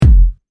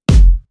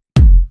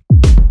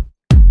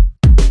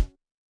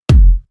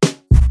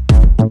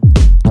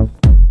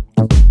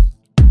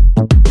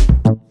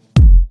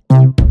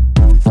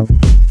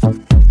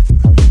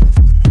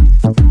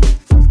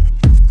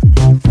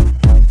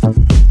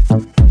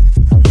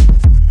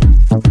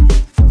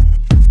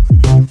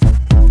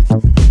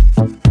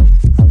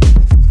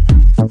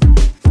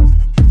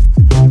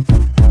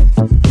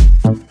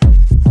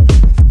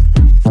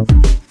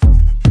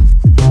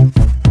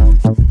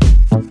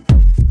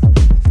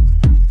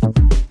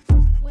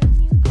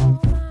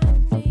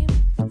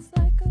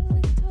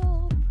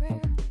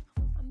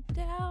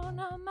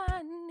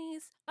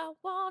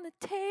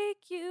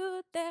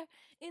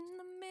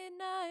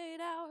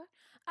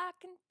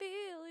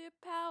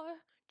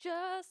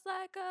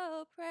like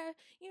a prayer.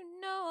 You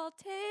know I'll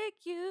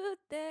take you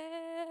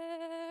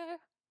there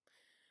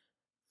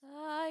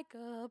like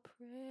a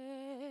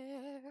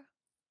prayer.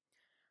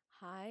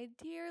 Hi,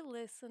 dear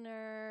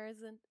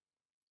listeners, and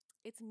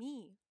it's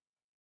me,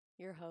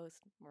 your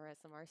host,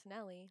 Marissa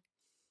Marcinelli,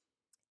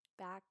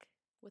 back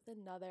with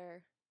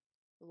another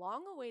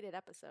long-awaited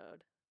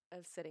episode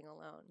of Sitting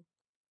Alone.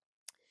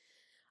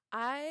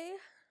 I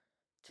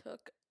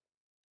took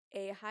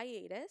a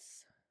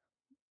hiatus.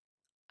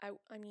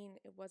 I mean,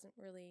 it wasn't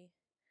really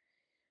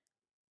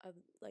a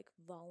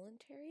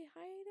voluntary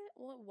hiatus.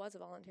 Well, it was a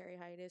voluntary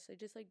hiatus. I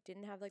just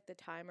didn't have the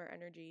time or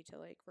energy to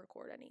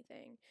record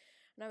anything,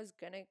 and I was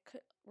gonna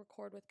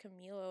record with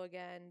Camilo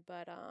again,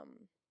 but I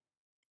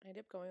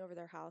ended up going over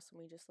their house and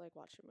we just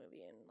watched a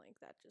movie, and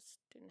that just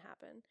didn't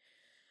happen.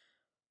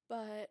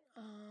 But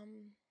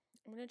I'm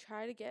gonna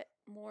try to get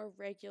more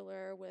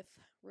regular with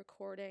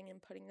recording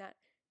and putting that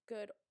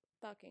good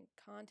fucking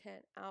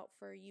content out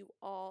for you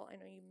all. I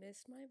know you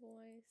missed my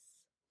voice.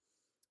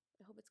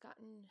 I hope it's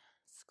gotten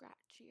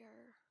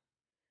scratchier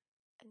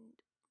and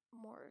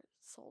more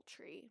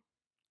sultry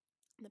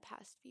in the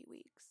past few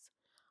weeks.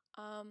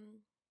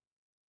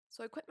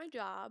 So I quit my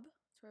job.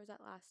 That's where I was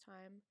at last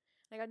time.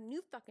 And I got a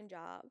new fucking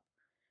job,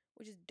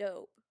 which is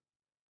dope.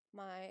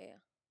 My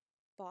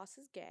boss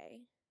is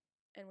gay,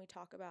 and we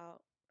talk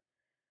about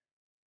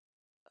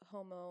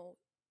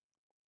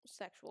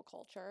homosexual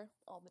culture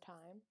all the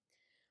time.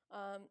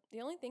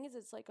 The only thing is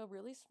it's a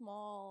really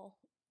small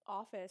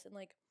office, and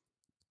I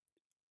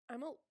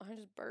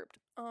just burped.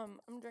 I'm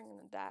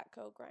drinking a Diet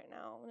Coke right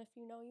now, and if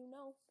you know, you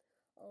know.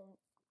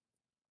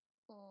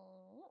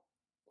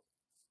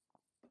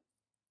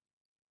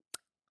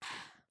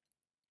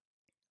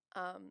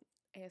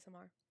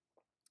 ASMR.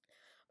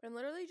 But I'm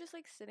literally just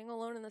sitting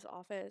alone in this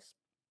office.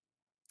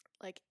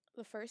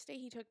 The first day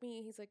he took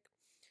me, he's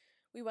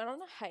we went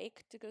on a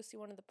hike to go see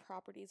one of the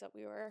properties that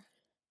we were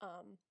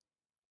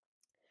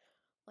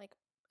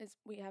is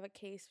we have a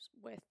case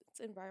with, it's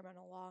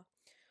environmental law.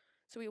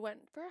 So we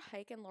went for a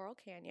hike in Laurel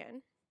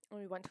Canyon, and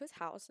we went to his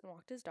house and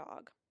walked his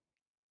dog.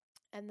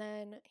 And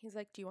then he's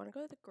like, "Do you want to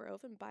go to the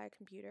Grove and buy a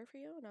computer for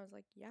you?" And I was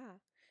like, "Yeah."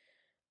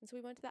 And so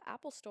we went to the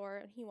Apple store,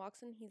 and he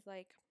walks in, he's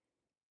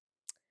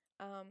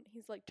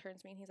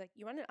turns to me and he's like,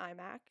 "You want an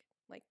iMac?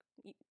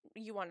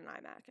 You want an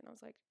iMac?" And I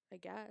was like, "I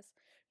guess."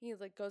 He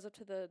goes up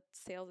to the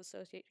sales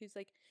associate. He's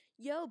like,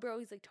 "Yo, bro."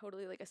 He's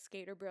totally a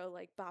skater bro,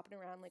 bopping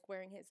around,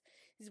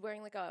 he's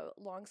wearing a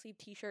long sleeve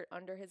t-shirt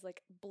under his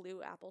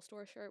blue Apple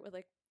store shirt with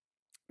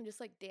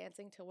just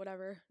dancing to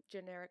whatever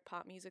generic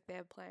pop music they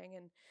have playing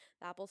in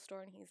the Apple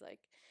store. And he's like,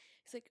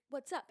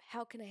 "What's up?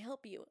 How can I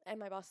help you?" And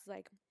my boss is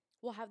like,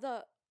 "We'll have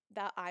that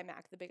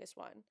iMac, the biggest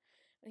one."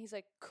 And he's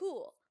like,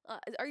 "Cool.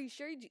 Are you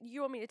sure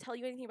you want me to tell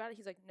you anything about it?"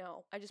 He's like,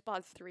 "No, I just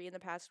bought 3 in the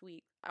past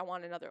week. I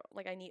want another.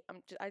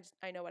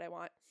 I know what I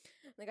want."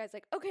 And the guy's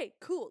like, "Okay,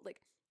 cool.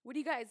 What do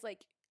you guys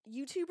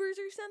YouTubers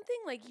or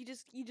something?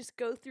 You just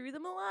go through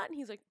them a lot?" And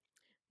he's like,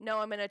 "No,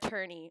 I'm an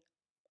attorney.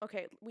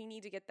 Okay, we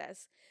need to get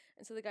this."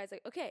 And so the guy's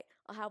like, "Okay,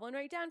 I'll have one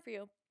right down for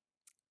you."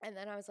 And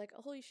then I was like,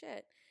 "Oh, holy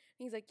shit." And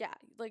he's like, "Yeah,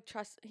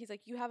 trust." He's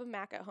like, "You have a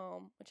Mac at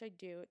home," which I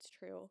do. It's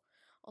true.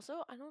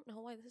 Also, I don't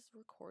know why this is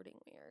recording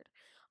weird.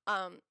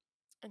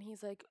 And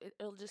he's like,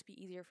 "It'll just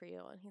be easier for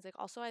you." And he's like,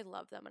 "Also, I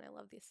love them and I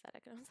love the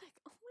aesthetic." And I was like,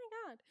 "Oh my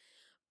God."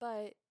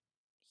 But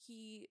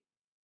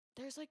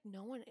there's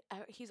no one,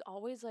 he's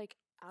always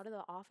out of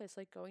the office,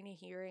 going to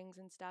hearings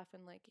and stuff.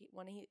 And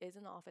when he is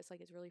in the office,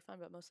 it's really fun.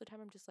 But most of the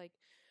time I'm just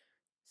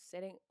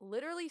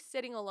literally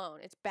sitting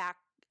alone. It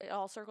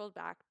all circles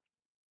back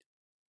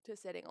to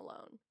sitting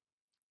alone.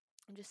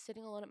 I'm just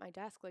sitting alone at my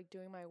desk,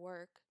 doing my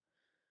work.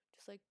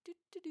 Just do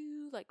do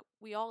do.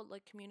 We all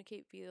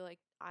communicate via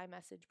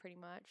iMessage pretty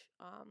much.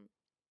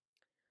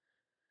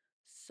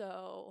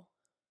 So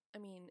I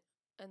mean,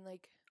 and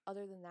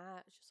other than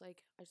that, it's just I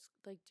just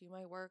do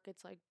my work.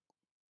 It's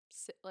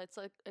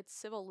it's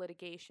civil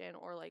litigation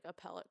or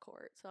appellate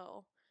court.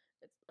 So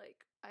it's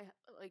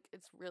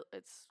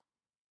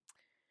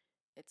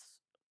it's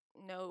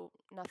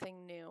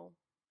nothing new.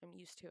 I'm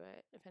used to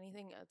it. If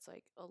anything, it's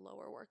a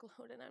lower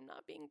workload and I'm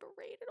not being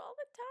berated all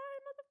the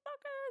time,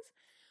 motherfuckers.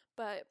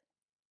 But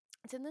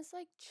it's in this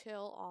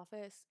chill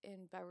office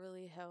in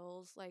Beverly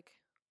Hills,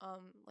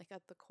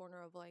 at the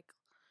corner of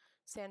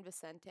San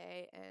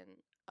Vicente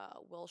and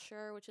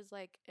Wilshire, which is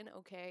an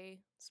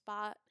okay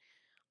spot.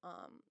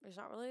 There's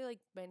not really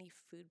many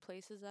food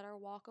places that are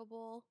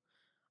walkable.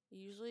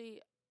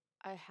 Usually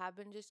I have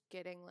been just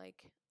getting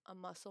a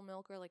muscle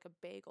milk or a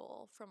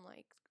bagel from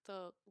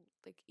the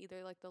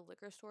either the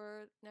liquor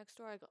store next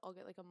door. I'll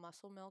get a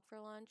muscle milk for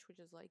lunch, which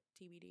is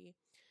TBD,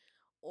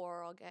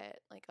 or I'll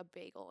get a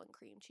bagel and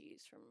cream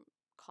cheese from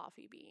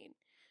Coffee Bean.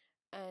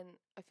 And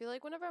I feel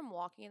whenever I'm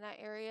walking in that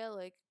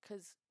area,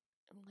 cuz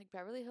I'm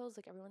Beverly Hills,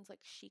 everyone's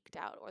chiced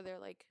out, or they're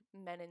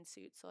men in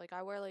suits. So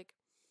I wear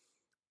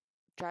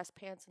dress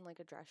pants and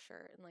a dress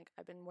shirt, and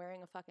I've been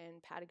wearing a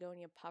fucking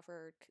Patagonia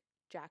puffer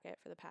jacket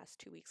for the past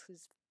 2 weeks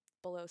because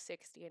below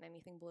 60, and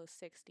anything below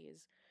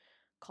 60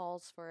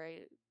 calls for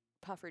a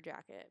puffer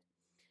jacket.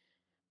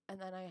 And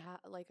then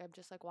I'm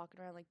just like walking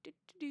around like do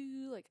do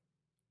do like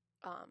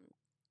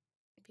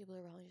people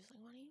are probably just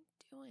like, what are you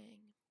doing?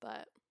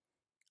 But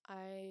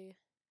I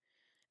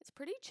it's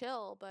pretty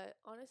chill, but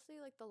honestly,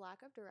 like the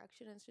lack of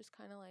direction is just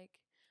kind of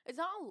like it's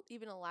not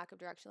even a lack of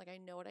direction. Like I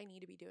know what I need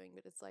to be doing,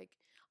 but it's like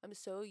I'm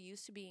so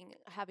used to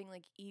having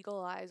like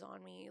eagle eyes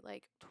on me,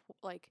 like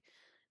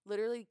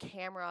literally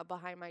camera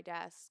behind my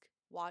desk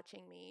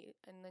watching me,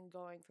 and then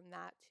going from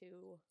that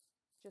to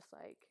just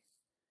like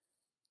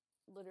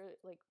literally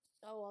like,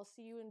 oh, I'll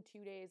see you in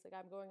 2 days. Like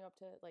I'm going up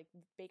to like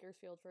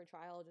Bakersfield for a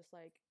trial. Just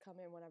like come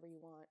in whenever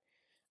you want.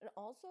 And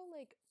also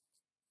like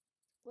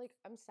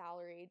I'm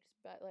salaried,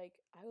 but like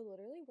I would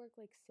literally work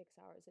like 6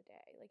 hours a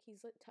day. Like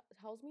he's like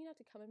tells me not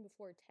to come in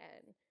before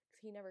 10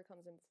 because he never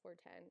comes in before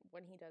 10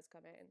 when he does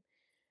come in,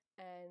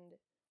 and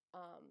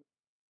um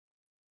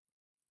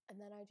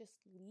and then I just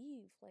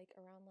leave like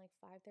around like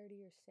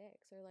 5:30 or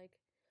 6 or like,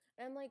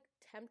 and I'm like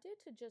tempted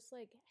to just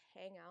like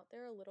hang out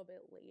there a little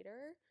bit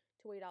later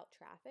to wait out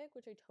traffic,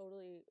 which I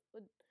totally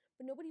would,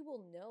 but nobody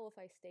will know if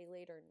I stay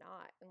late or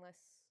not unless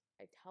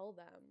I tell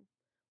them,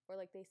 or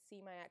like they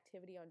see my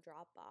activity on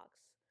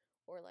Dropbox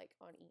or like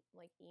on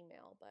like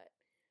email. But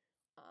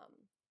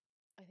um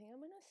I think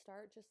I'm gonna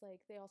start just like,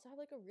 they also have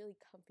like a really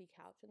comfy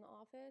couch in the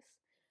office,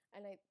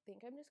 and I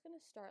think I'm just gonna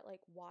start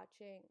like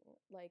watching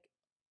like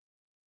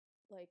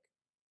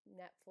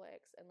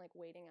Netflix and like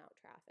waiting out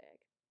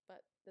traffic.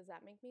 But does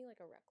that make me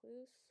like a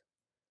recluse?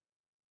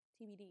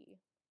 TBD.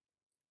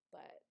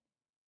 But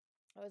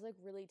I was like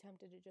really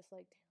tempted to just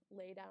like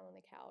lay down on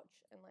the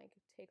couch and like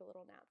take a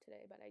little nap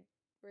today, but I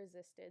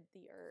resisted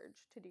the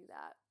urge to do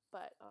that.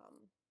 But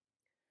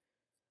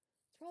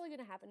it's probably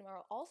gonna happen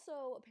tomorrow.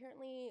 Also,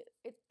 apparently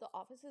the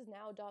office is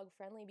now dog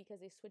friendly because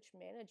they switched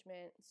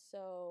management.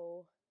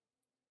 So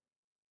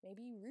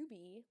maybe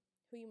Ruby,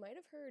 who you might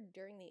have heard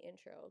during the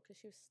intro because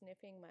she was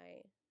sniffing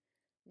my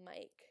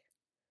mic,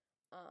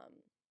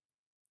 um,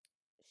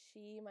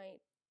 she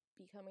might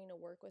be coming to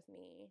work with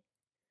me.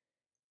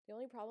 The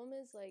only problem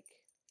is like,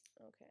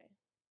 okay,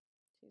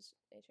 she's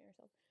itching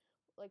herself.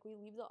 Like we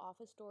leave the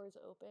office doors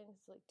open.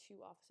 It's like two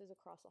offices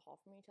across the hall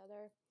from each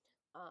other.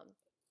 Um,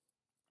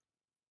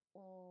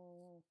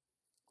 mm,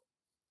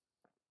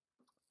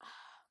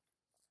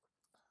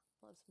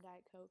 love some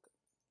Diet Coke.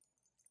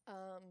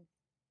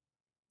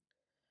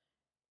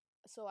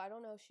 So I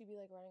don't know if she'd be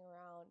like running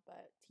around,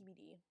 but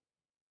TBD.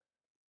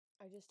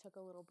 I just took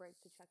a little break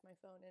to check my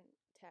phone and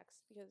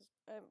text because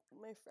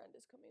my friend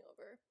is coming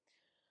over,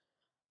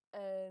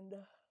 and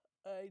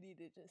I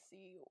needed to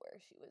see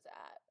where she was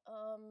at.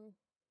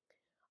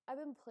 I've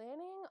been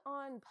planning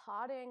on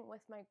podding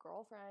with my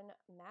girlfriend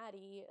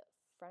Maddie,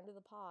 friend of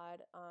the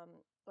pod,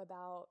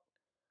 about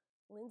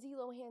Lindsay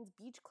Lohan's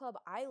Beach Club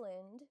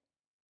Island,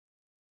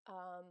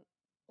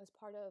 as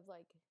part of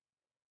like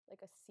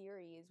a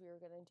series we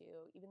were gonna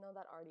do, even though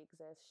that already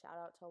exists. Shout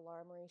out to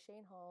Laura Marie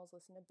Shane Halls.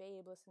 Listen to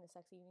Babe. Listen to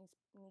Sexy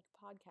Unique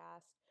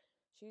podcast.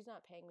 She's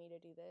not paying me to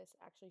do this.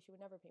 Actually, she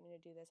would never pay me to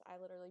do this. I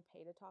literally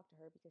pay to talk to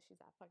her because she's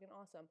that fucking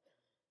awesome.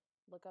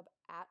 Look up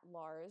at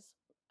Lars,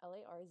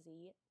 Larz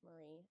Marie,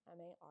 Marie,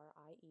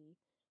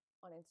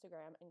 on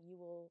Instagram, and you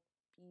will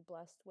be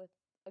blessed with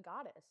a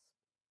goddess.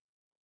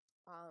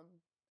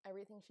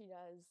 Everything she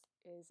does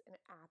is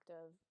an act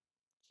of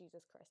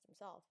Jesus Christ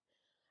himself.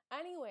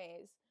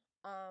 Anyways,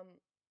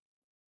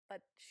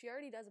 but she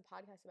already does a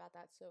podcast about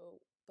that, so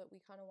but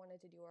we kind of wanted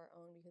to do our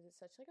own because it's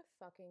such like a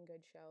fucking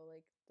good show.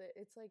 Like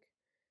it's like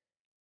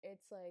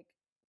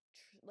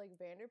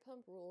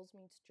Vanderpump Rules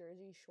meets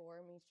Jersey Shore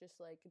meets just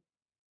like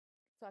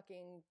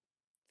fucking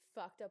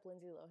fucked up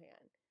Lindsay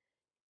Lohan.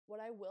 What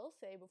I will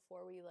say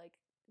before we like,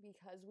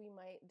 because we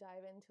might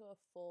dive into a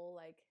full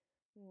like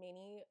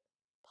mini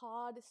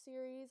pod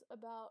series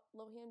about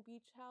Lohan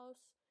Beach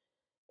House,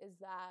 is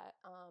that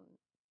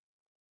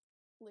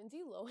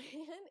Lindsay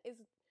Lohan is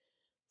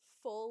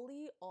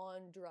fully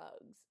on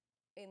drugs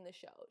in the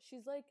show.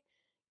 She's like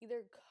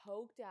either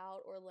coked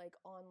out or like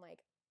on like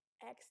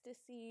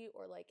ecstasy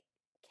or like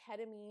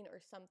ketamine or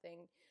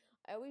something.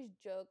 I always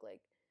joke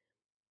like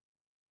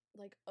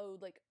oh,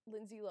 like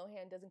Lindsay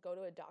Lohan doesn't go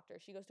to a doctor.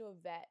 She goes to a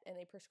vet and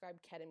they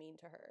prescribe ketamine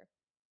to her.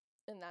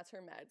 And that's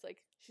her meds.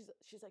 Like she's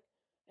like,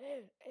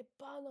 hey,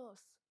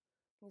 Panos.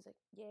 And he's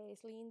like,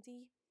 yes,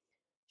 Lindsay.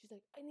 She's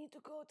like, I need to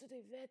go to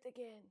the vet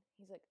again.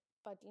 He's like,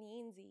 but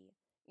Lindsay,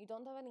 you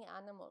don't have any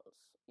animals.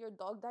 Your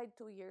dog died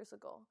 2 years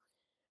ago.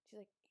 She's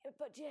like, yeah,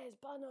 but yes,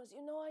 Panos,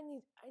 you know I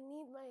need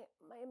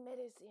my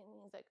medicine.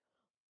 And he's like,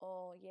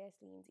 oh yes,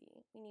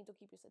 Lindsay, we need to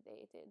keep you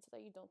sedated so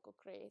that you don't go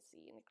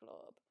crazy in the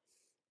club.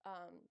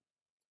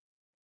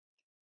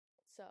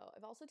 So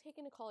I've also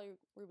taken to call her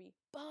Ruby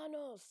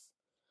Panos.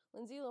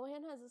 Lindsay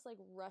Lohan has this like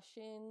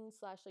Russian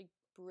 / like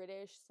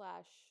British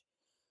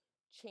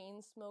 /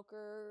 chain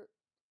smoker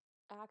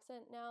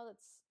accent now.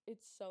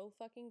 It's so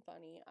fucking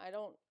funny.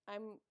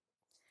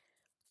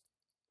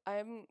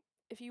 I'm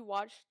if you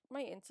watched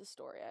my Insta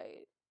story,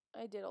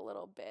 I did a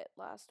little bit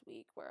last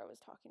week where I was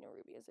talking to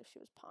Ruby as if she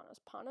was Panos.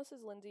 Panos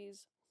is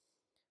Lindsay's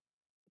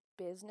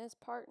business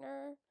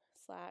partner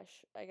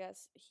slash, I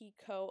guess he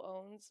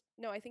co-owns.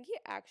 No, I think he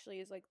actually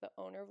is like the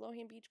owner of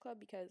Lohan Beach Club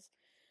because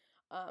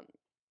um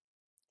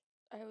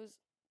I was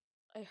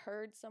I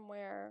heard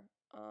somewhere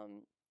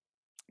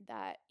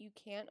that you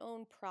can't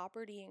own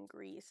property in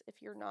Greece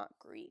if you're not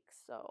Greek.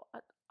 So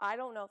I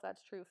don't know if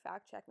that's true.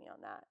 Fact check me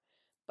on that.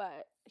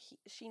 But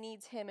she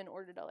needs him in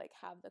order to like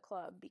have the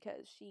club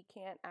because she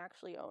can't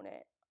actually own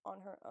it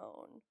on her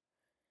own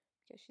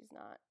because she's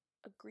not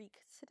a Greek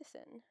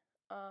citizen.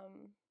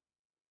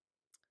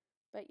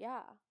 But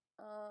yeah.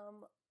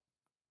 Oh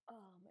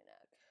my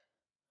neck.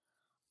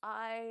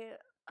 I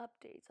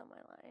updates on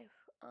my life.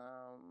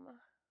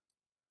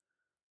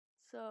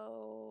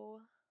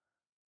 So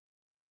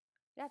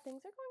yeah,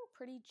 things are going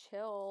pretty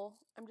chill.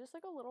 I'm just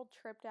like a little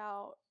tripped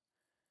out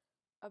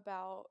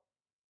about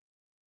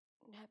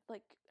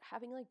like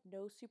having like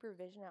no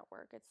supervision at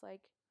work. It's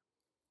like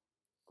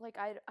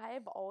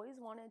I've always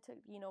wanted to,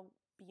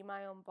 be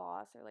my own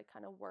boss or like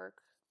kind of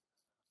work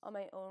on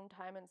my own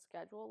time and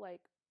schedule,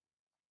 like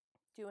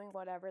doing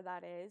whatever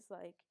that is.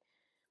 Like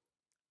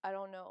I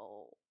don't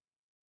know.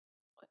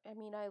 I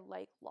mean, I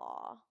like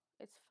law.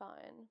 It's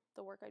fun.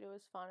 The work I do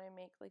is fun. I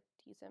make like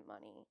decent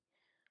money.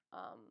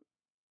 Um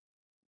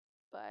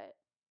but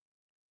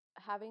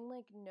having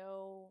like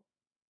no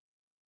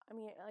I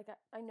mean, like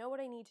I know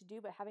what I need to do,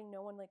 but having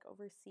no one like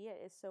oversee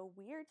it is so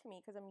weird to me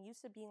because I'm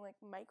used to being like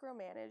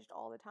micromanaged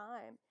all the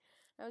time.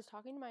 And I was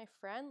talking to my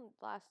friend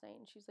last night,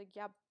 and she's like,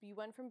 "Yeah, you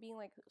went from being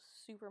like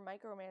super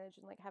micromanaged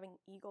and like having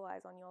eagle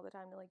eyes on you all the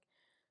time to like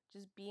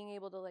just being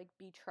able to like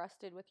be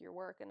trusted with your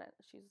work." And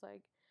she's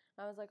like,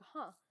 I was like,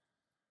 "Huh."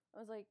 I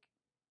was like,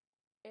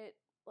 it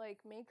like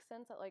makes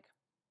sense that like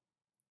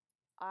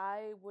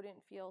I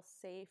wouldn't feel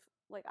safe.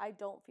 Like I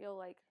don't feel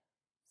like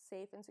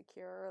safe and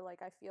secure.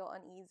 Like I feel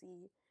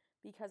uneasy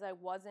because I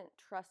wasn't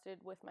trusted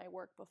with my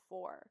work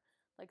before.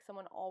 Like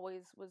someone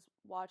always was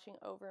watching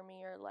over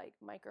me or like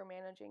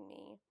micromanaging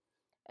me.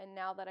 And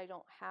now that I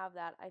don't have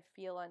that, I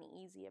feel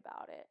uneasy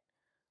about it.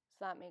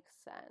 So that makes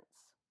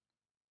sense.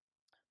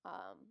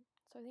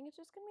 So I think it's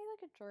just gonna be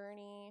like a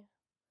journey.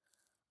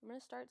 I'm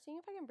gonna start seeing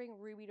if I can bring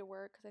Ruby to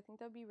work because I think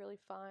that'd be really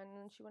fun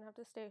and she wouldn't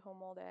have to stay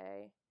home all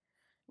day.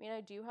 I mean,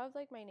 I do have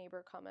like my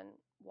neighbor come and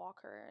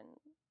walk her and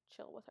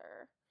chill with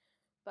her.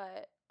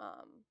 But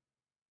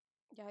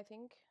yeah, I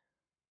think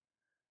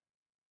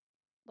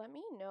let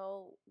me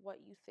know what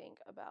you think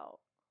about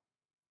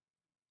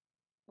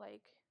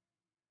like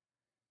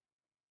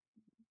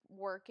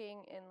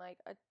working in like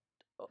a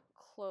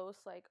close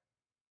like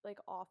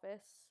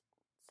office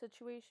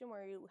situation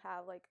where you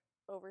have like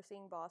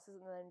overseeing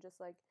bosses and then just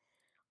like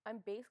I'm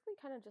basically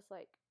kind of just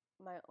like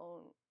my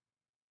own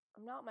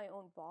I'm not my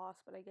own boss,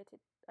 but I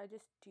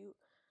just do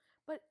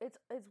but it's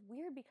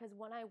weird because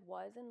when I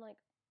was in like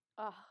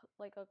a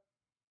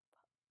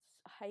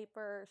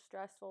hyper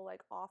stressful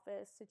like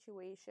office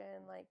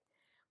situation like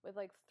with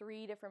like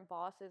three different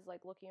bosses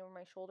like looking over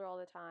my shoulder all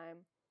the time,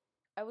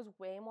 I was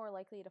way more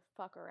likely to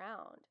fuck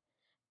around.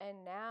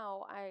 And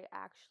now I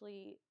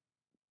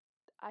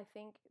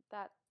think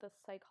that the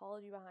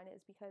psychology behind it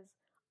is because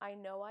I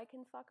know I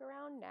can fuck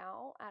around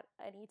now at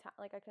any time.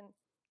 Like I can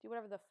do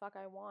whatever the fuck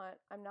I want.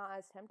 I'm not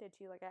as tempted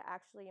to. Like I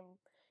actually am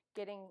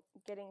getting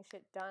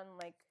shit done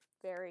like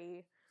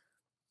very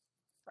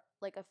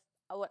like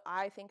what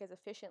I think is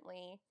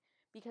efficiently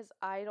because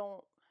I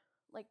don't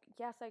like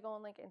yes, I go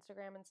on like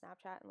Instagram and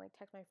Snapchat and like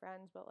text my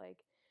friends, but like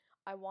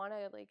I want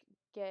to like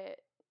get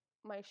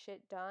my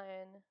shit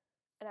done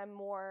and I'm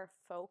more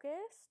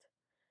focused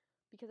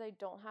because I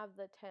don't have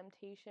the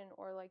temptation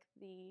or like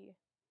the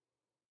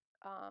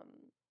um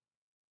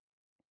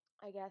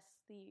I guess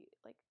the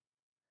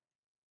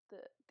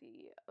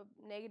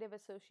negative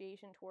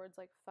association towards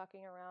like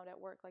fucking around at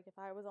work. Like if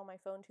I was on my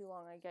phone too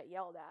long, I'd get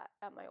yelled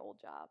at my old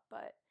job.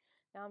 But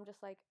now I'm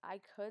just like I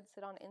could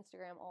sit on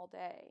Instagram all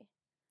day,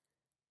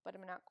 but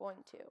I'm not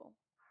going to.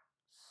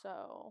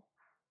 So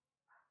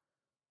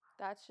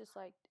that's just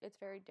like it's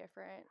very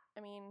different.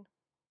 I mean,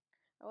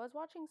 I was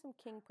watching some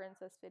King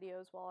Princess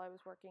videos while I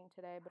was working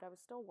today, but I was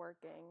still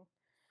working.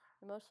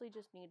 I mostly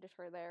just needed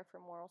her there for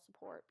moral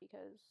support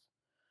because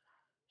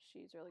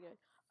she's really good.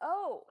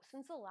 Oh,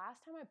 since the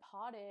last time I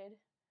potted,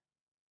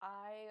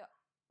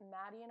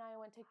 Maddie and I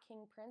went to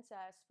King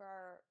Princess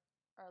for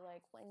our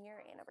like 1 year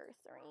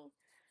anniversary.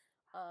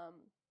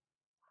 Um,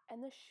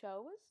 and the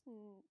show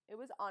it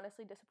was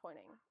honestly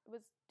disappointing. It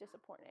was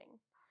disappointing.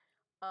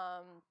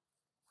 Um,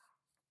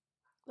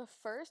 the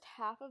first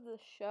half of the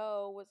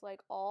show was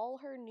like all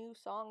her new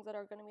songs that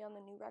are going to be on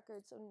the new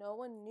record, so no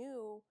one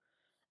knew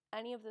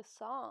any of the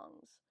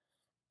songs.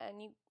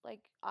 And you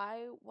like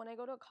when I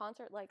go to a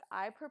concert, like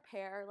I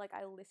prepare, like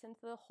I listen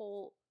to the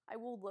whole I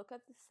will look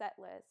at the set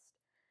list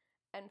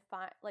and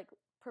find like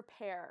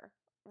prepare,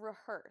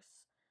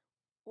 rehearse.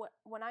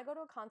 When I go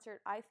to a concert,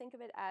 I think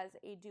of it as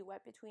a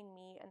duet between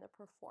me and the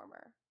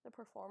performer. The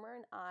performer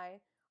and I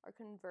are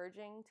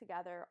converging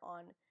together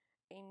on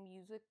a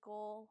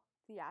musical,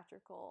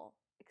 theatrical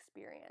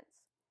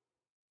experience,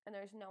 and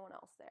there's no one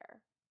else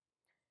there.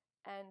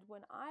 And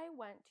when I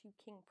went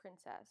to King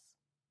Princess,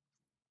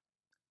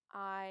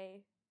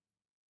 I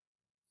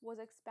was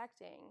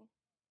expecting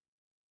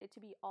it to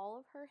be all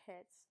of her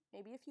hits,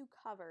 maybe a few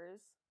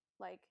covers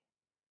like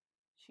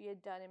she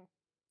had done in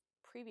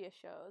previous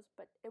shows,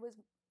 but it was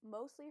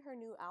mostly her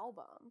new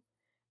album.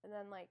 And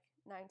then like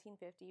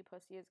 1950,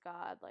 Pussy is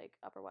God, like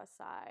Upper West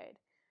Side,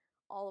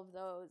 all of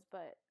those,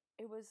 but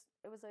it was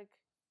like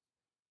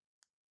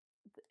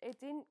it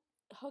didn't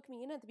hook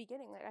me in at the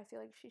beginning. Like I feel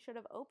like she should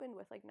have opened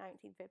with like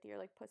 1950 or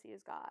like Pussy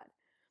is God.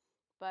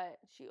 But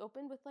she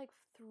opened with like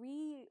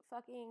 3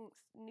 fucking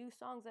new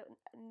songs that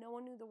no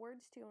one knew the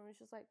words to, and it was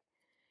just like,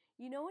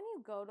 you know, when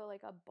you go to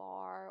like a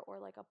bar or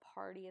like a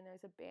party and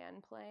there's a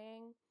band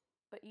playing,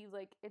 but you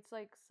like it's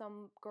like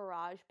some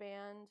garage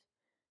band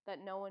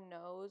that no one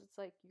knows. It's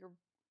like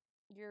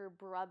your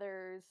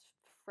brother's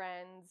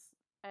friends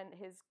and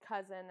his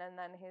cousin and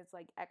then his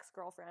like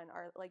ex-girlfriend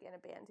are like in a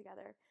band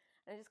together.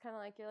 And it's just kind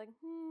of like you're like,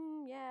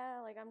 yeah,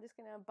 like I'm just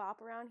gonna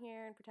bop around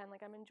here and pretend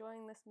like I'm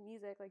enjoying this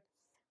music. Like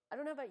I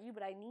don't know about you,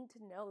 but I need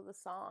to know the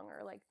song,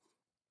 or like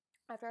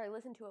after I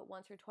listen to it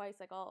once or twice,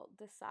 like I'll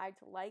decide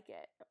to like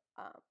it.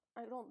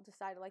 I don't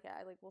decide to like it.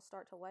 I like will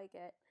start to like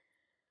it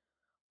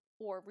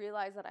or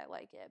realize that I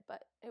like it.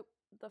 But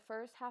the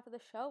first half of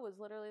the show was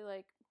literally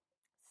like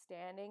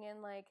standing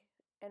in like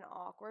an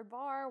awkward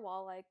bar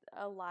while like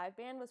a live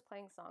band was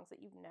playing songs that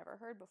you've never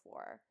heard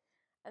before,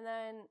 and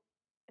then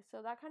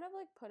so that kind of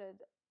like put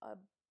a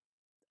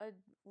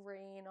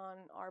rein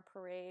on our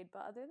parade.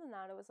 But other than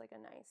that, it was like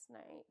a nice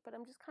night. But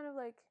I'm just kind of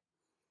like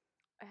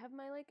I have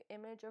my like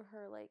image of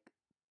her like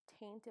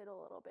tainted a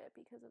little bit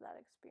because of that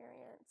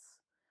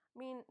experience. I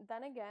mean,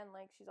 then again,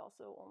 like she's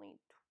also only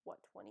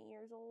 20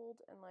 years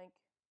old, and like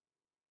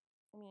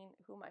I mean,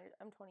 who am I?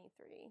 I'm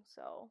 23,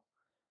 so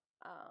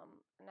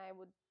and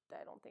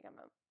I don't think I'm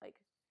a like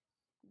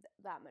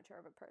that mature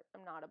of a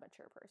I'm not a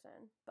mature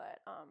person, but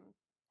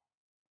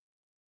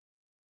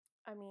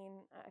I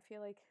mean, I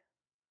feel like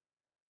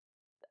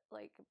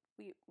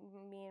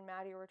me and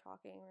Maddie were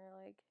talking, we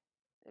were like,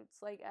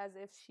 it's like as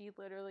if she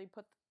literally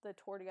put the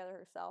tour together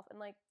herself, and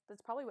like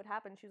that's probably what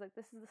happened. She's like,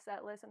 this is the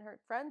set list, and her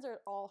friends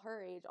are all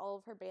her age, all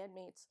of her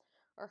bandmates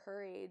are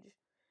her age,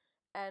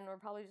 and we're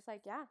probably just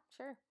like, yeah,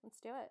 sure, let's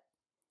do it.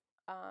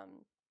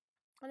 um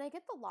and I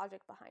get the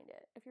logic behind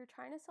it. If you're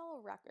trying to sell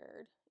a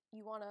record,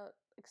 you want to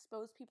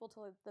expose people to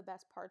like, the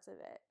best parts of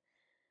it,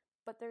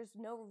 but there's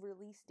no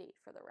release date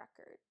for the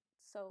record.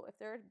 So if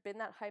there had been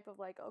that hype of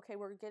like, okay,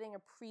 we're getting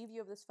a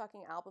preview of this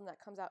fucking album that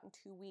comes out in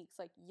 2 weeks,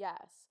 like,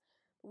 yes,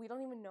 we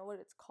don't even know what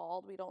it's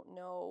called. We don't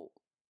know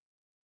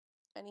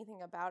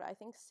anything about it. I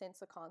think since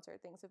the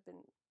concert,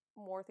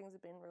 more things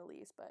have been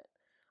released, but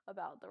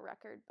about the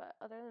record. But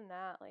other than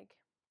that, like,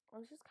 I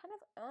was just kind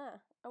of,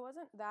 I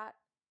wasn't that,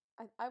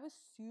 I was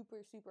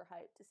super, super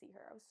hyped to see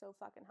her. I was so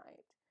fucking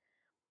hyped.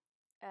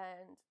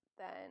 And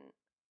then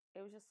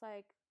it was just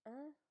like,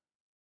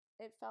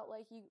 it felt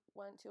like you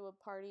went to a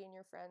party in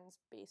your friend's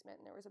basement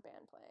and there was a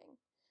band playing.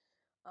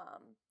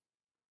 Um,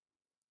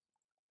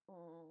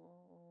 mm,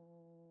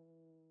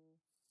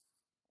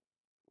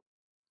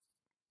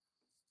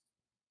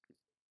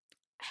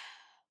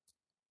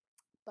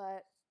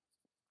 but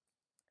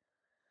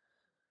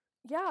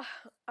yeah,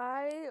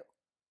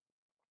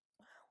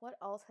 what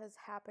else has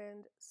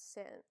happened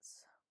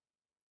since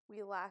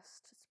we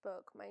last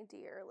spoke, my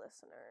dear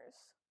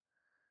listeners?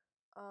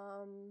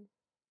 Um,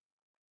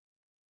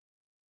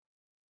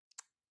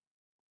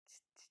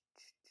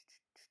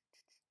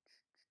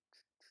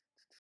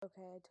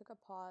 okay, I took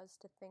a pause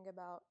to think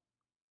about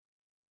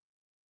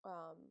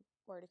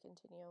where to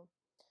continue.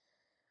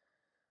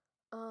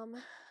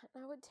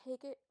 I would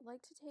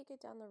like to take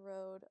it down the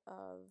road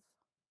of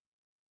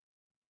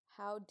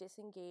how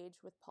disengaged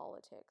with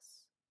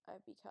politics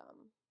I've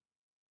become.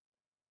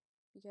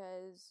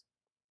 Because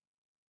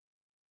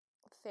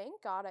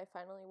thank God I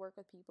finally work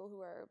with people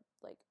who are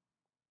like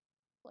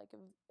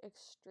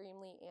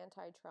extremely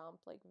anti-Trump,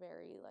 like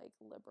very like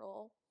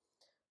liberal.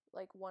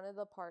 Like one of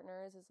the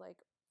partners is like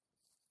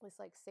this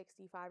like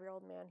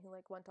 65-year-old man who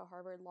like went to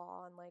Harvard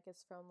Law and like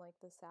is from like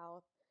the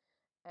South,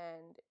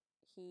 and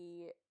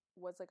he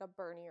was like a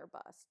Bernie or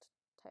bust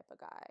type of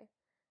guy.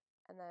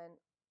 And then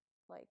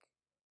like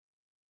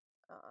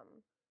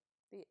um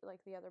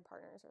the other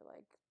partners are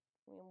like,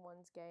 I mean,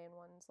 one's gay and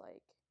one's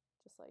like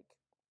just like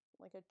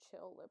a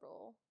chill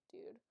liberal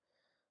dude.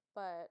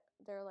 But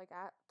they're like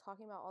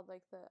talking about all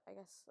like the, I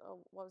guess,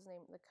 what was the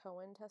name, the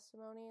Cohen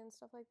testimony and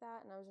stuff like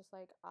that, and I was just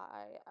like,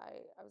 I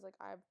was like,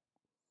 I'm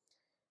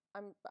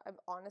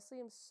honestly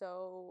am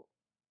so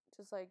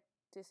just like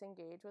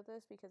disengaged with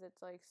this because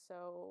it's like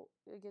so,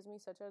 it gives me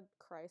such a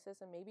crisis,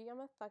 and maybe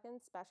I'm a fucking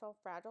special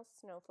fragile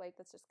snowflake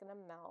that's just gonna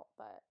melt,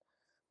 but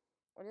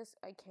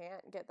I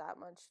can't get that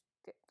much.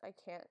 I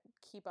can't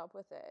keep up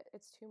with it.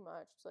 It's too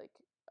much. Like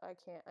I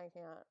can't.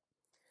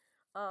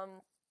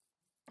 Um,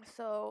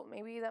 so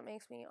maybe that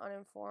makes me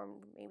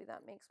uninformed. Maybe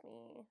that makes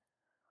me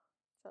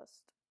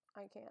just,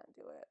 I can't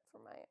do it for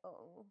my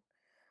own.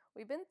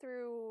 We've been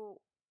through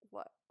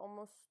what,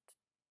 almost,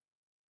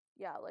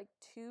 yeah, like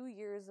 2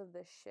 years of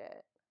this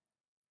shit.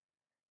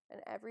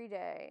 And every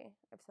day,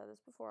 I've said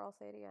this before, I'll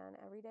say it again,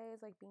 every day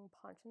is like being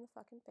punched in the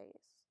fucking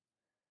face.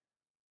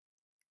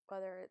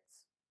 whether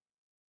it's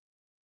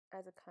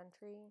as a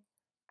country,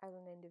 as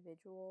an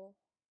individual,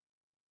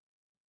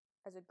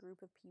 as a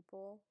group of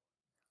people.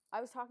 I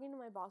was talking to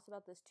my boss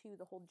about this too,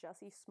 the whole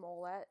Jussie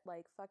Smollett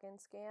like fucking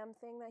scam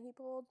thing that he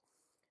pulled.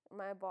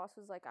 My boss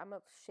was like, I'm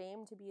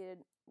ashamed to be a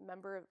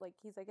member of, like,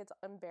 he's like, it's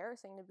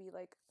embarrassing to be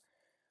like,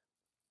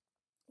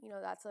 you know,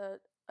 that's a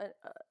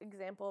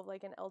example of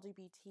like an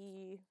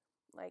LGBT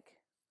like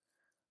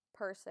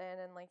person,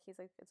 and like he's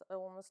like, it's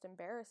almost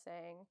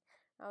embarrassing.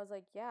 I was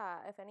like, yeah,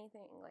 if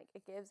anything, like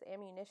it gives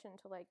ammunition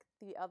to like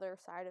the other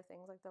side of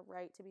things, like the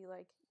right to be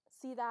like,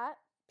 see that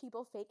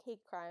people fake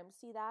hate crimes,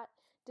 see that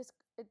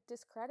it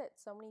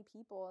discredits so many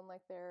people, and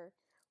like they're,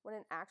 when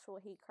an actual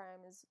hate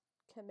crime is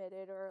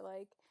committed, or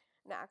like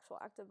an actual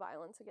act of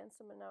violence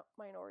against a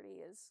minority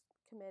is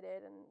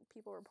committed and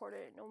people report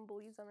it, no one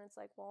believes them. It's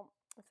like, well,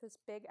 if this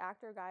big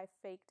actor guy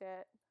faked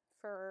it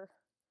for,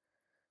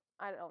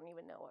 I don't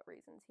even know what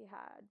reasons he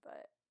had,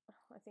 but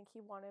I think he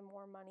wanted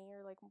more money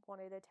or like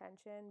wanted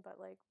attention, but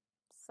like,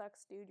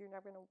 sucks, dude, you're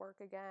never gonna work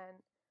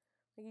again.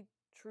 Like, he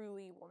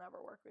truly will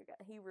never work again.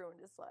 He ruined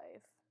his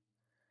life.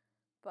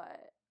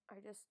 But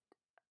I just,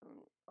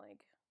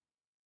 like,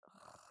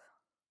 ugh.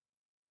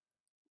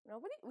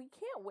 We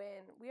can't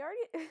win. We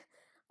already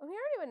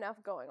have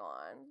enough going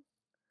on.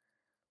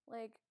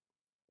 Like,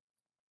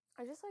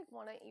 I just like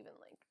want to even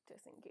like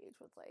disengage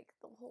with like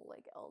the whole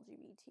like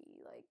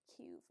LGBT like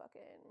Q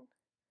fucking,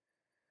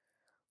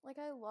 like,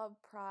 I love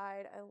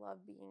pride, I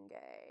love being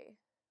gay,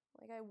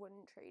 like I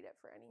wouldn't trade it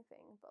for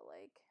anything, but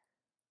like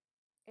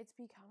it's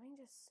becoming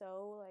just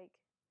so like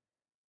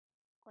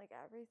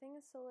everything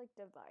is so like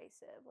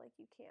divisive, like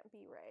you can't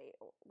be right,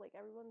 like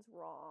everyone's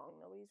wrong,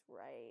 nobody's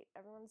right,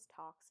 everyone's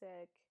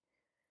toxic,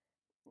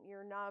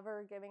 you're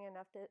never giving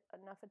enough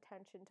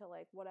attention to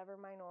like whatever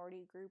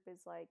minority group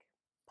is like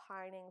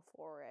pining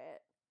for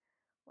it.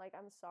 Like,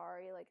 I'm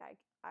sorry, like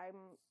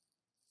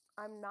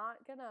I'm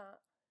not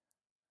gonna,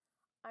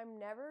 I'm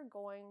never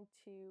going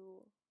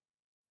to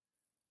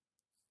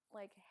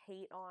like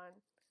hate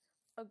on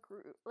a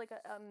group, like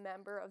a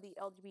member of the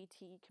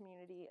LGBT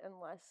community,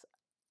 unless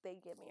they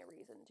give me a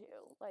reason to.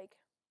 Like,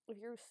 if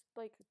you're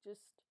like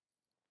just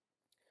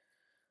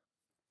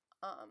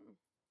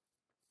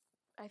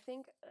I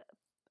think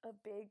a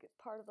big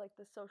part of like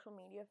the social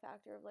media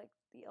factor of like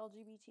the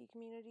LGBT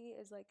community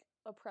is like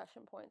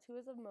oppression points. Who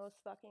has the most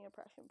fucking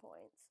oppression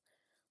points?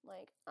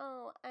 Like,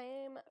 oh,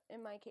 I'm, in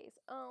my case,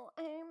 oh,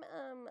 I'm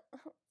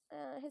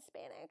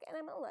Hispanic and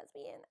I'm a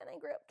lesbian and I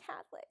grew up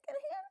Catholic and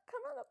I had to come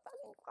out of the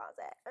fucking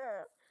closet.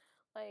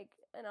 Like,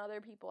 and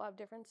other people have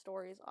different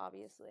stories,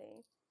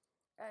 obviously.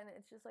 And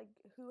it's just like,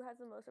 who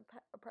has the most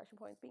oppression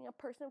points? Being a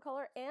person of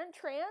color and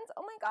trans?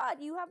 Oh my god,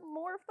 you have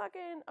more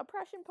fucking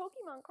oppression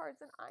Pokemon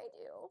cards than I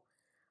do.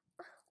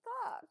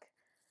 Fuck.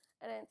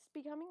 And it's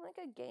becoming like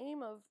a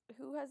game of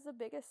who has the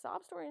biggest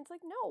sob story. And it's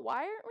like, no,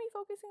 why aren't we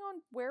focusing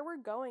on where we're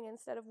going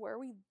instead of where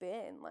we've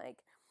been?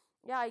 Like,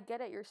 yeah, I get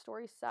it, your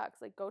story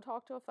sucks. Like, go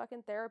talk to a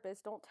fucking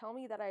therapist. Don't tell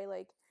me that I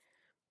like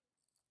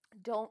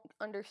don't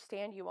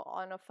understand you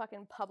on a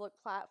fucking public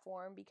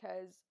platform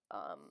because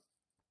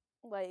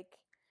like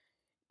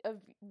of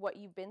what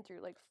you've been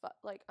through. Like,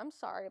 like, I'm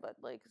sorry, but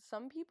like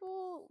some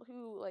people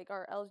who like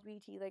are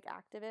LGBT like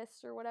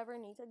activists or whatever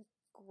need to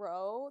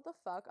grow the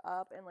fuck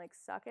up and like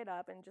suck it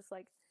up and just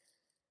like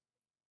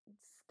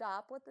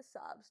stop with the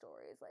sob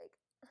stories. Like,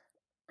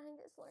 I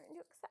just learned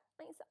to accept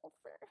myself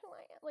for who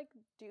I am. Like,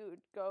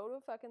 dude, go to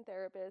a fucking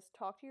therapist,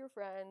 talk to your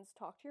friends,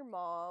 talk to your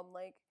mom.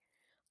 Like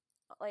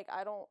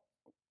I don't,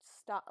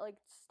 stop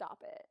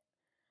it.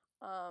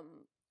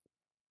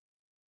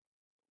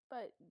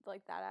 But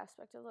like that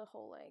aspect of the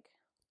whole like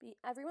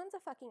everyone's a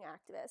fucking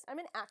activist. I'm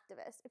an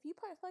activist. If you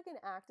put fucking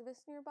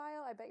activist in your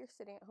bio, I bet you're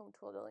sitting at home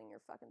twiddling your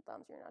fucking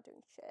thumbs. You're not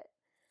doing shit.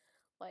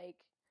 Like,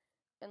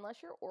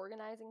 unless you're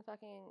organizing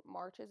fucking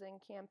marches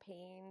and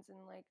campaigns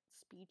and like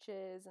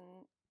speeches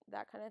and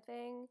that kind of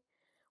thing,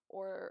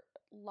 or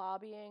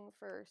lobbying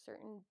for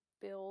certain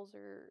bills,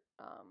 or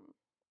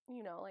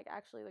you know, like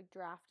actually like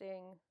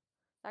drafting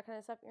that kind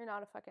of stuff, you're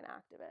not a fucking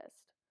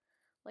activist.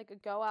 Like,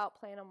 go out,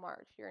 plan a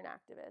march, you're an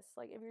activist.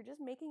 Like, if you're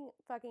just making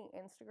fucking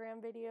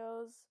Instagram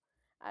videos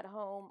at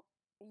home,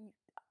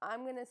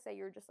 I'm gonna say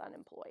you're just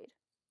unemployed.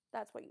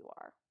 That's what you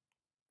are.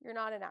 You're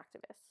not an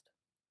activist.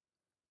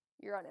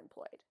 You're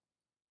unemployed.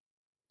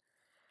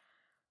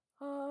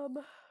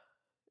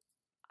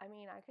 I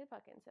mean, I could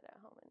fucking sit at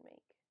home and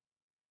make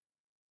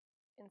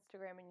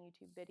Instagram and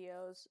YouTube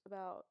videos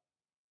about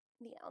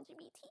the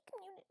LGBT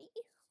community,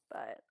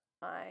 but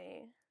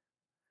I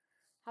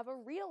have a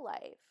real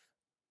life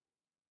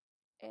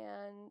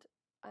and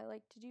I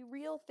like to do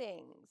real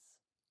things.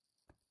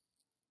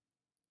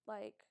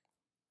 Like,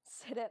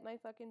 sit at my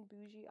fucking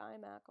bougie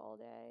iMac all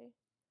day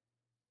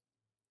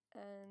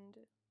and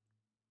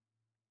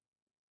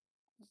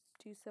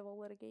do civil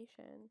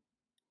litigation.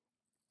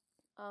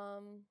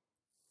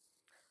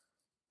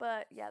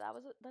 But yeah,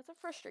 that's a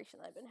frustration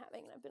that I've been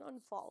having, and I've been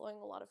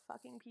unfollowing a lot of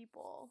fucking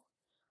people.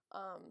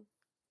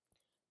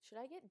 should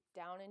I get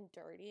down and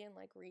dirty and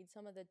like read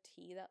some of the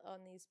tea that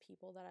on these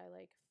people that I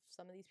like,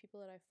 some of these people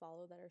that I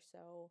follow that are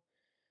so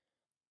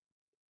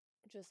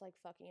just like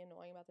fucking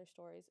annoying about their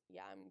stories?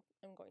 Yeah,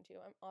 I'm going to.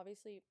 I'm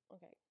obviously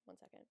okay, 1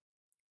 second.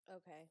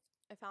 Okay.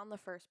 I found the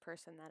first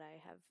person that I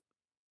have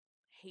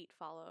hate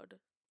followed,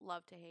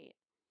 love to hate.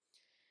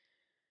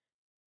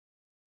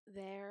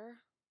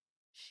 Their,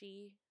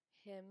 she,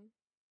 him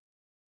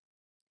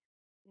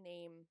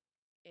name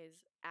is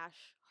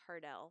Ash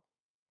Hardell.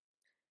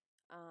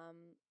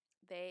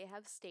 They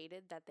have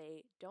stated that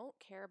they don't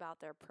care about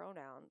their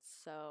pronouns,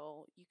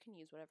 so you can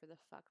use whatever the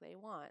fuck they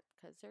want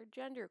because they're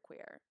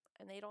genderqueer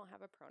and they don't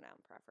have a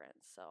pronoun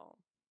preference. So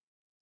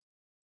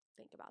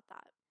think about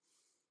that.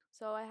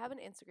 So I have an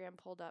Instagram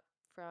pulled up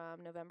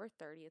from November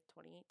 30th,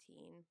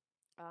 2018.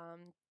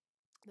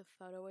 The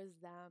photo is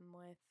them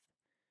with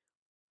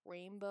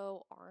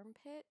rainbow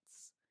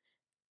armpits,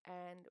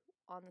 and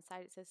on the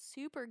side it says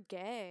super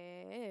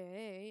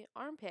gay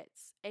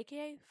armpits,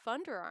 aka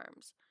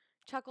Funderarms,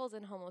 chuckles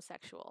and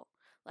homosexual.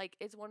 Like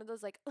it's one of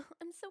those like, oh,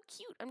 I'm so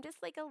cute, I'm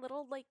just like a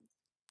little like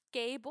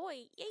gay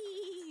boy,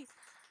 yay.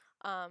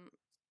 um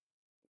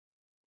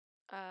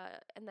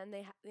and then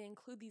they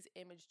include these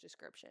image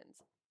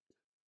descriptions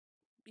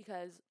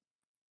because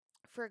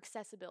for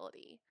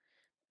accessibility,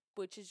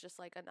 which is just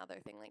like another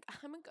thing, like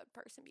I'm a good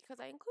person because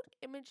I include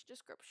image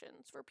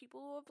descriptions for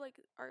people who have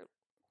like are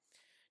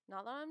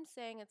not that I'm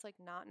saying it's like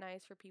not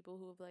nice for people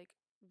who have like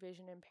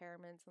vision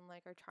impairments and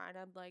like are trying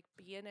to like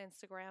be an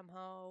Instagram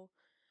hoe,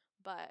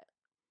 but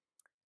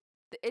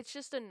it's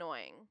just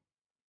annoying.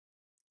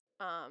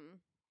 Um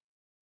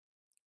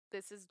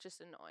this is just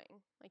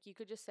annoying. Like you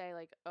could just say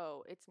like,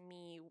 "Oh, it's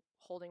me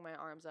holding my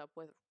arms up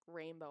with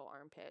rainbow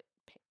armpit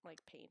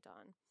like paint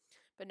on."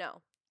 But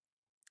no.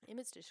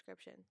 Image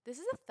description. This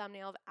is a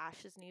thumbnail of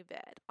Ash's new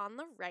vid. On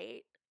the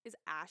right is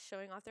Ash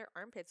showing off their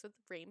armpits with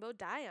rainbow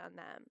dye on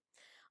them.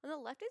 On the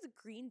left is a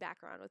green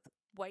background with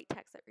white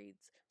text that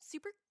reads,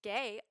 super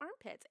gay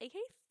armpits,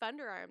 aka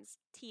Funderarms,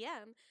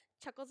 TM,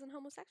 chuckles and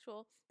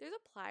homosexual. There's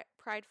a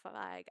pride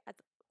flag at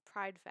the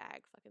pride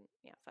fag, fucking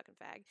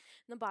fag,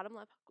 in the bottom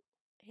left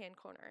hand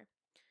corner.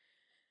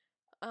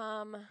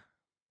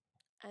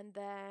 And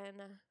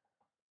then,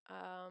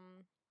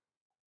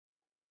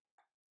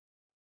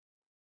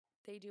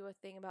 they do a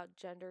thing about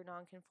gender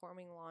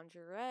non-conforming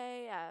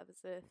lingerie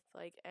as if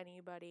like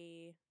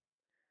anybody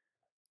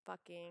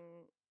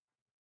fucking,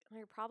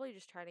 they're probably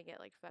just trying to get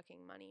like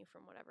fucking money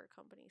from whatever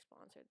company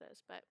sponsored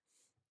this, but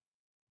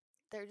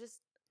they're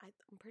just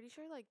I'm pretty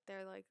sure like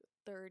they're like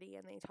 30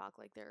 and they talk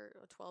like they're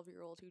a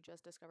 12-year-old who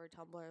just discovered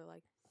Tumblr.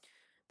 Like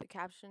the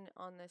caption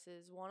on this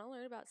is, want to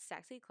learn about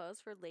sexy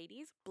clothes for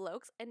ladies,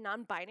 blokes, and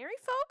non-binary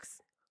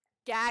folks?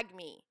 Gag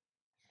me.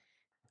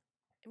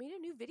 I made a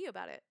new video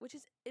about it, which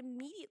is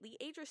immediately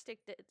age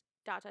restricted. ...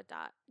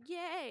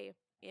 Yay!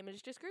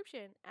 Image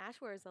description. Ash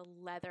wears a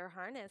leather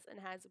harness and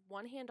has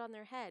one hand on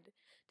their head.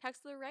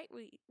 Text to the right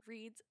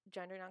reads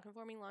gender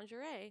nonconforming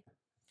lingerie.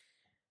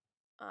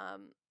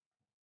 And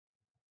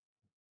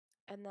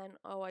then,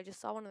 I just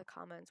saw one of the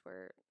comments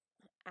where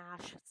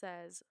Ash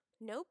says,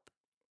 nope,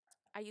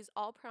 I use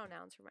all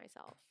pronouns for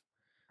myself.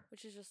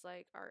 Which is just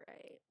like, all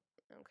right,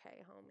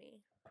 okay,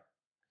 homie.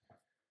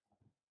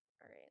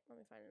 All right, let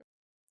me find it.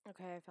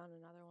 Okay, I found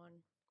another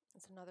one.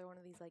 It's another one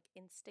of these like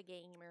Insta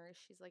gamers.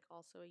 She's like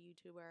also a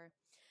YouTuber.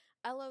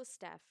 Ello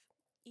Steph.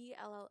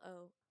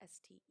 ELLOSTEPH.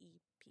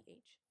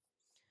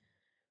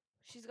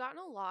 She's gotten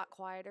a lot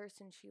quieter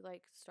since she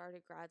like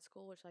started grad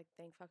school, which like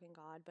thank fucking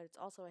God, but it's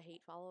also a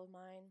hate follow of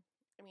mine.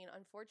 I mean,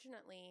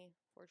 fortunately,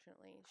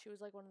 she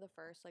was like one of the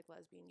first like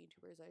lesbian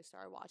YouTubers I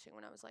started watching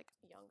when I was like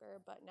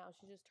younger, but now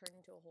she's just turned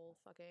into a whole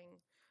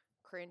fucking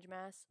cringe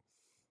mess.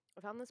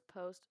 I found this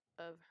post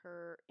of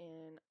her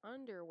in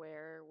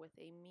underwear with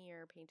a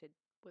mirror painted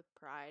with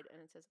pride,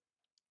 and it says,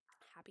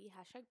 happy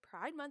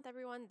 #Pride Month,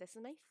 everyone. This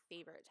is my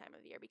favorite time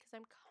of the year because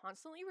I'm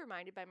constantly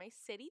reminded by my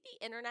city, the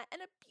internet,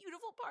 and a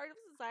beautiful part of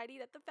society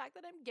that the fact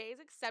that I'm gay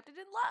is accepted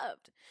and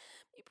loved.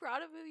 Be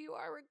proud of who you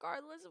are,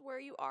 regardless of where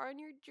you are on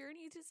your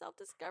journey to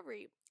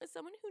self-discovery. As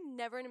someone who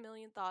never in a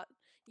million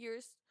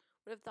years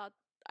would have thought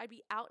I'd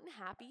be out and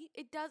happy,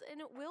 it does, and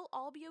it will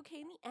all be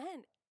okay in the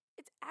end.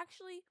 It's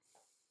actually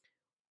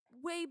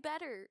way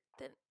better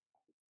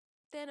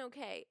than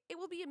okay. It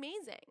will be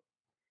amazing.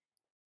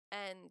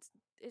 And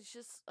it's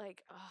just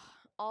like,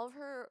 all of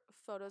her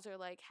photos are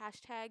like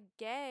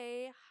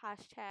 #gay,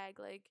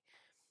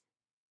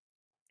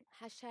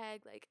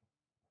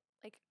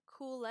 like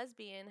cool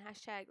lesbian,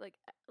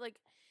 like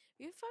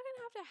you fucking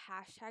have to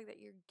hashtag that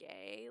you're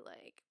gay,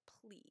 like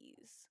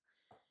please.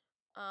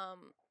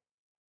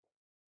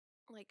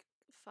 Like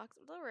fuck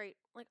the right,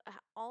 like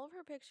all of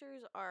her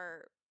pictures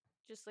are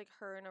just like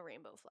her in a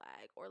rainbow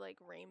flag or like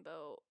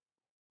rainbow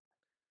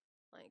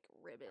like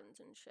ribbons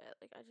and shit.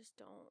 Like I just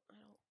don't.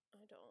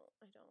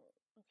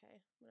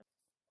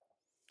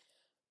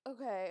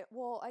 Okay,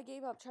 well, I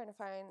gave up trying to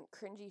find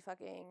cringy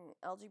fucking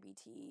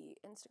LGBT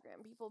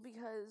Instagram people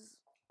because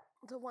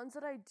the ones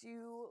that I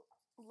do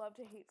love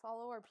to hate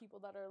follow are people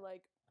that are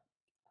like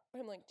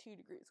I'm like 2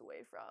 degrees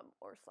away from,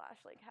 or slash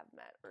like have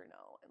met or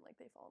know, and like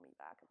they follow me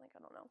back, and like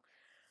I don't know.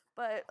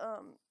 But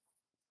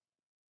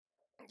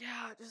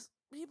yeah, just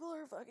people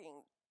are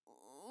fucking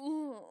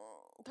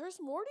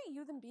there's more to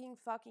you than being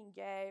fucking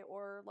gay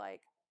or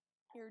like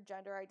your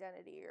gender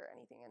identity or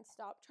anything, and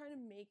stop trying to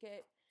make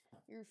it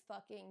your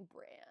fucking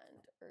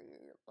brand, or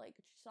your like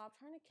stop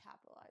trying to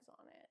capitalize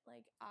on it.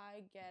 Like,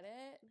 I get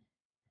it.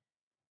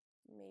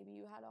 Maybe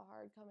you had a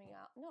hard coming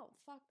out. No,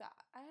 fuck that.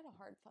 I had a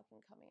hard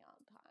fucking coming out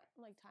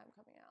time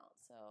coming out.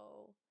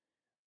 So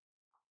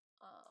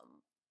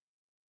um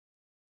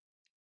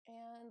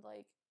and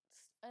like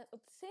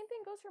same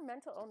thing goes for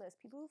mental illness.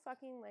 People who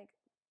fucking like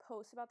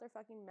post about their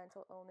fucking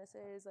mental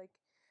illnesses, like,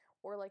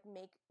 or like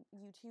make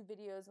YouTube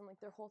videos, and like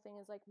their whole thing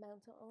is like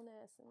mental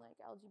illness and like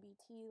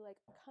LGBT, like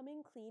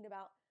coming clean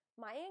about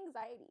my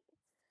anxiety.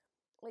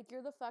 Like,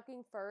 you're the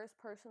fucking first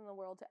person in the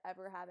world to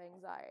ever have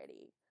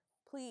anxiety.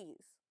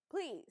 Please,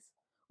 please.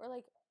 Or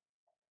like,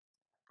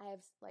 I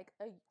have like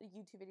a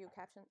YouTube video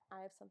caption, I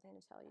have something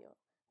to tell you.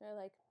 And they're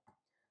like,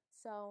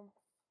 so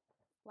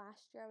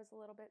last year I was a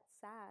little bit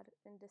sad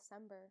in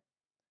December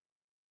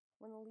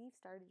when the leaves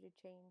started to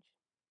change.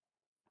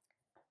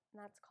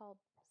 And that's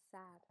called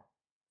SAD,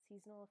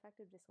 seasonal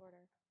affective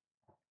disorder.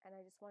 And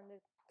I just wanted to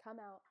come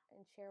out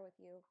and share with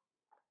you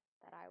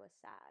that I was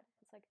sad.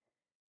 It's like,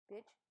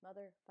 bitch,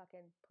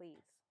 motherfucking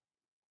please.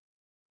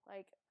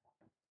 Like,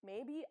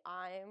 maybe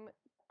I'm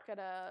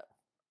gonna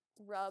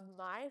rub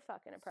my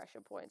fucking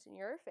oppression points in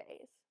your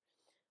face.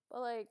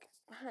 But like,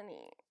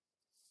 honey,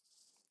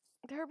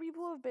 there are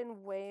people who have been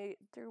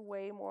through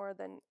way more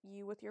than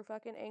you with your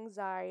fucking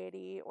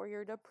anxiety or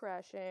your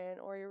depression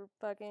or your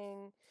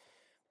fucking,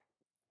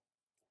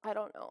 I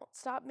don't know.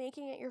 Stop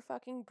making it your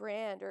fucking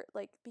brand, or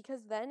like,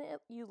 because then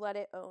you let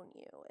it own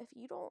you. If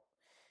you don't,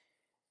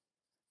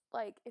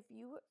 like, if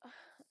you,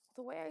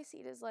 the way I see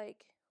it is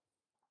like,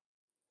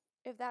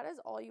 if that is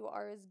all you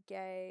are, is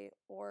gay,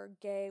 or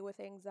gay with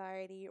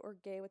anxiety, or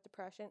gay with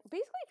depression,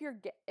 basically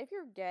if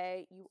you're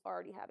gay, you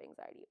already have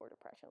anxiety or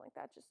depression. Like,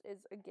 that just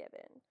is a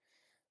given.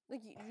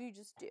 Like, you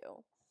just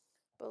do.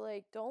 But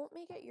like, don't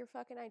make it your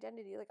fucking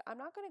identity. Like, I'm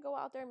not gonna go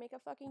out there and make a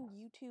fucking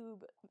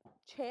YouTube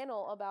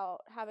channel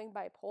about having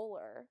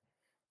bipolar.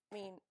 I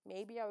mean,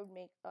 maybe I would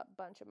make a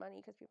bunch of money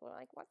because people are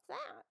like, what's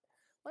that?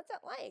 What's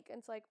that like? And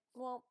it's like,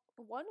 well,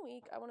 one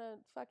week I want to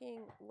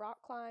fucking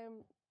rock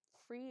climb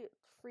free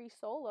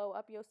solo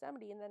up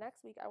Yosemite, and the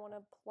next week I want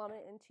to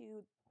plummet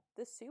into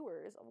the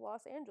sewers of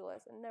Los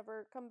Angeles and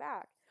never come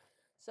back.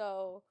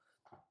 So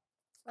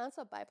that's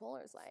what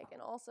bipolar is like.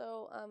 And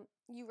also,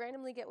 you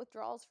randomly get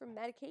withdrawals from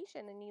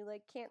medication, and you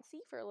like can't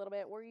see for a little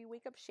bit, where you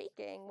wake up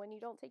shaking when you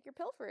don't take your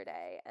pill for a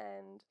day,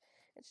 and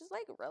it's just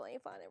like really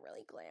fun and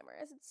really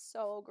glamorous. It's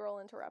so Girl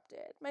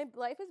Interrupted. My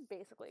life is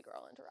basically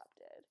Girl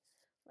Interrupted.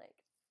 Like,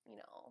 you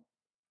know,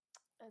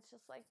 it's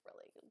just like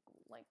really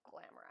like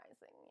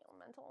glamorizing,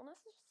 mental illness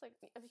is just like,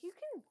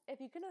 if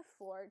you can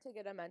afford to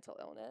get a mental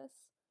illness,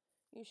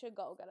 you should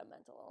go get a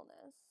mental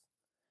illness.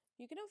 If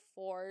you can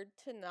afford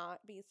to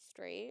not be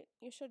straight,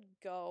 you should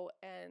go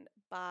and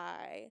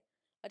buy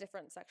a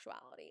different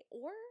sexuality.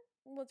 Or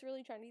what's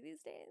really trendy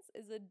these days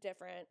is a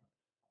different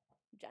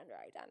gender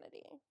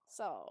identity.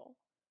 So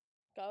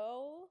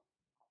go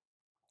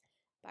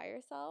buy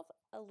yourself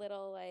a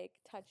little like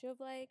touch of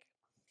like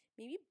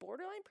maybe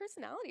borderline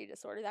personality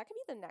disorder. That could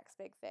be the next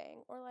big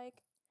thing. Or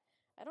like,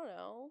 I don't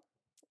know,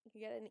 you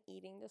can get an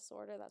eating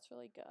disorder. That's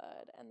really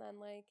good. And then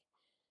like,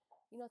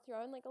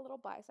 throw in like a little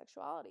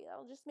bisexuality.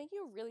 That'll just make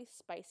you a really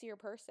spicier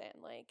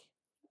person. Like,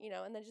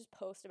 and then just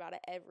post about it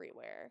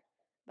everywhere,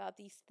 about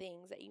these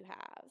things that you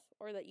have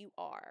or that you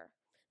are.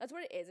 That's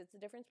what it is. It's the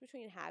difference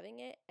between having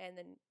it and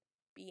then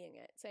being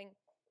it. Saying,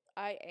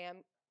 I am,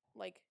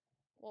 like,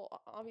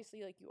 well,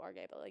 obviously, like, you are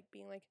gay, but like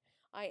being like,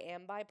 I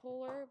am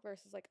bipolar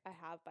versus like, I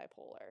have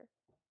bipolar.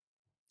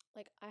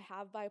 Like, I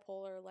have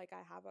bipolar, like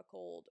I have a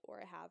cold,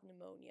 or I have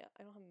pneumonia.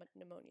 I don't have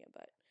pneumonia,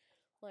 but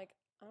like,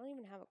 I don't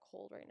even have a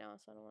cold right now,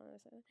 so I don't want to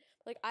say that.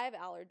 But, like, I have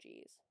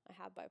allergies. I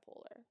have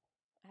bipolar.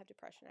 I have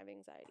depression. I have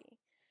anxiety.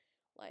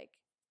 Like,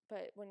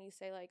 but when you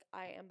say like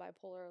I am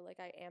bipolar, like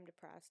I am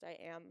depressed, I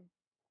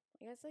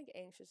guess like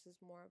anxious is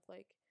more of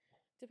like,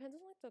 depends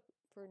on like the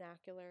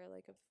vernacular,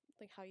 like of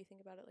like how you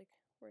think about it, like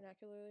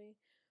vernacularly.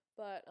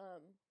 But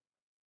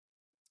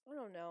I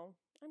don't know.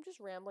 I'm just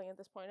rambling at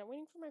this point. I'm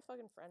waiting for my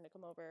fucking friend to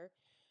come over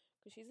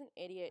because she's an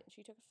idiot.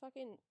 She took a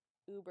fucking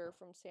Uber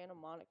from Santa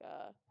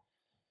Monica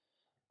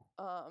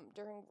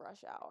during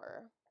rush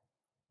hour.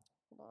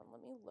 Hold on,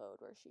 let me load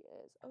where she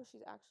is. Oh,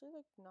 she's actually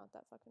like not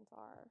that fucking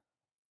far.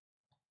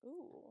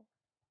 Ooh.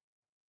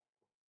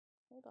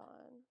 Hold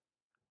on.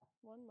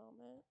 One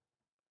moment.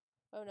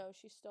 Oh no,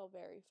 she's still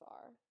very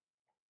far.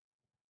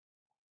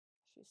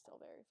 She's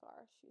still very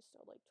far. She's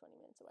still like 20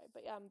 minutes away.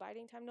 But yeah, I'm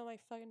biding time till my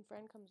fucking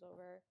friend comes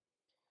over.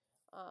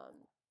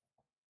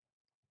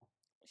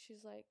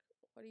 She's like,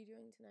 what are you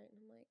doing tonight? And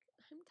I'm like,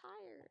 I'm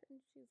tired. And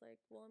she's like,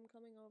 well, I'm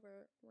coming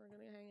over. We're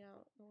gonna hang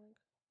out. And I'm like,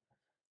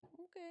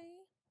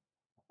 okay,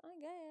 I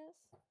guess.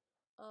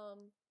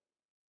 Um,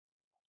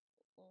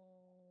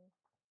 mm,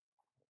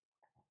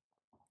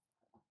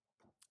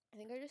 I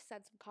think I just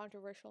said some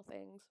controversial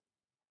things,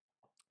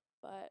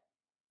 but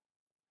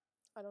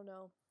I don't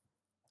know.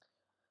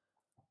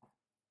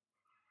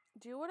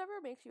 Do whatever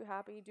makes you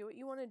happy. Do what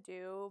you want to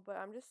do, but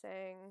I'm just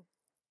saying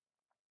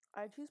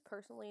I choose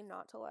personally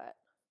not to let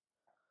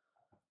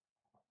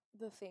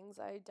the things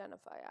I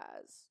identify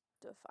as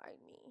define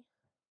me,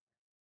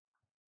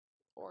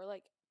 or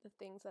like the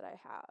things that I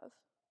have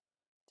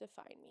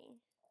define me.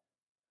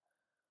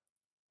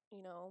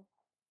 You know,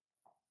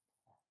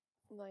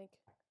 like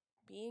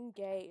being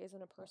gay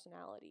isn't a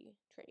personality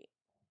trait.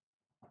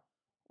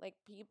 Like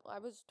I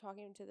was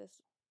talking to this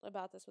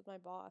about this with my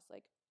boss.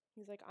 Like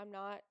he's like, I'm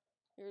not.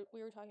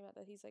 We were talking about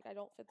that. He's like, I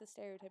don't fit the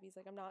stereotype. He's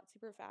like, I'm not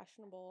super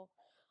fashionable.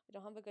 I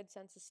don't have a good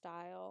sense of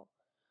style.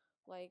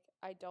 Like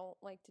I don't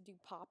like to do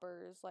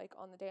poppers like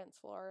on the dance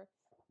floor.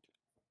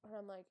 And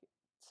I'm like,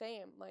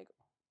 same. Like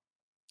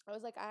I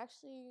was like, I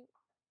actually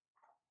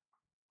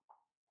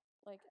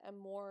like am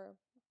more.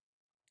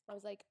 I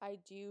was like, I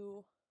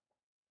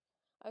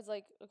was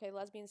like, okay,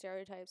 lesbian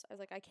stereotypes. I was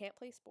like, I can't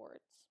play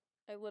sports.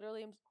 I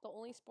literally am the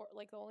only sport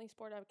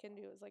I can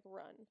do is like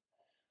run,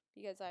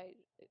 because I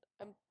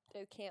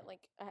can't,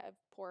 like, I have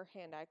poor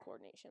hand-eye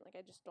coordination. Like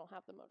I just don't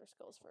have the motor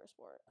skills for a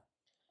sport.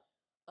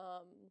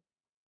 I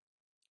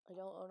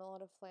don't own a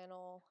lot of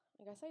flannel.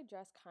 I guess I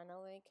dress kind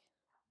of like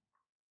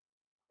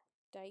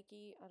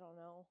dykey. I don't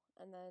know.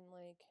 And then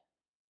like,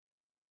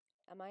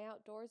 am I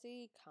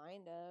outdoorsy?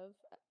 Kind of.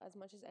 As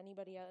much as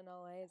anybody out in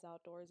LA is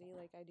outdoorsy.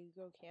 Like I do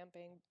go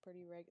camping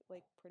pretty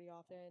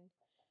often.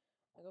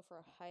 I go for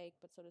a hike,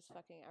 but so does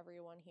fucking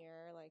everyone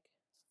here. Like,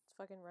 it's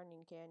fucking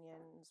Runyon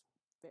Canyon is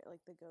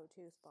like the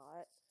go-to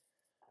spot.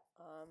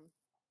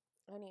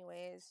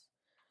 Anyways,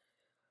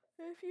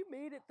 if you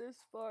made it this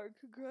far,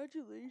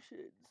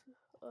 congratulations.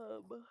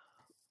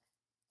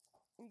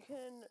 You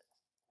can,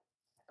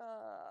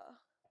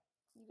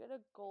 you get a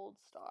gold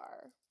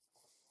star.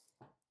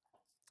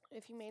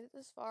 If you made it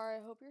this far,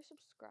 I hope you're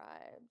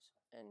subscribed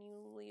and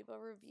you leave a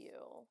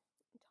review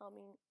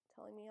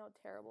telling me how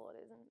terrible it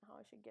is and how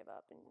I should give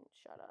up and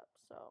shut up.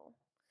 So,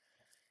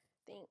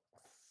 thanks.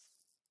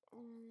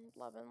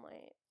 Love and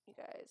light, you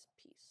guys.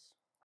 Peace.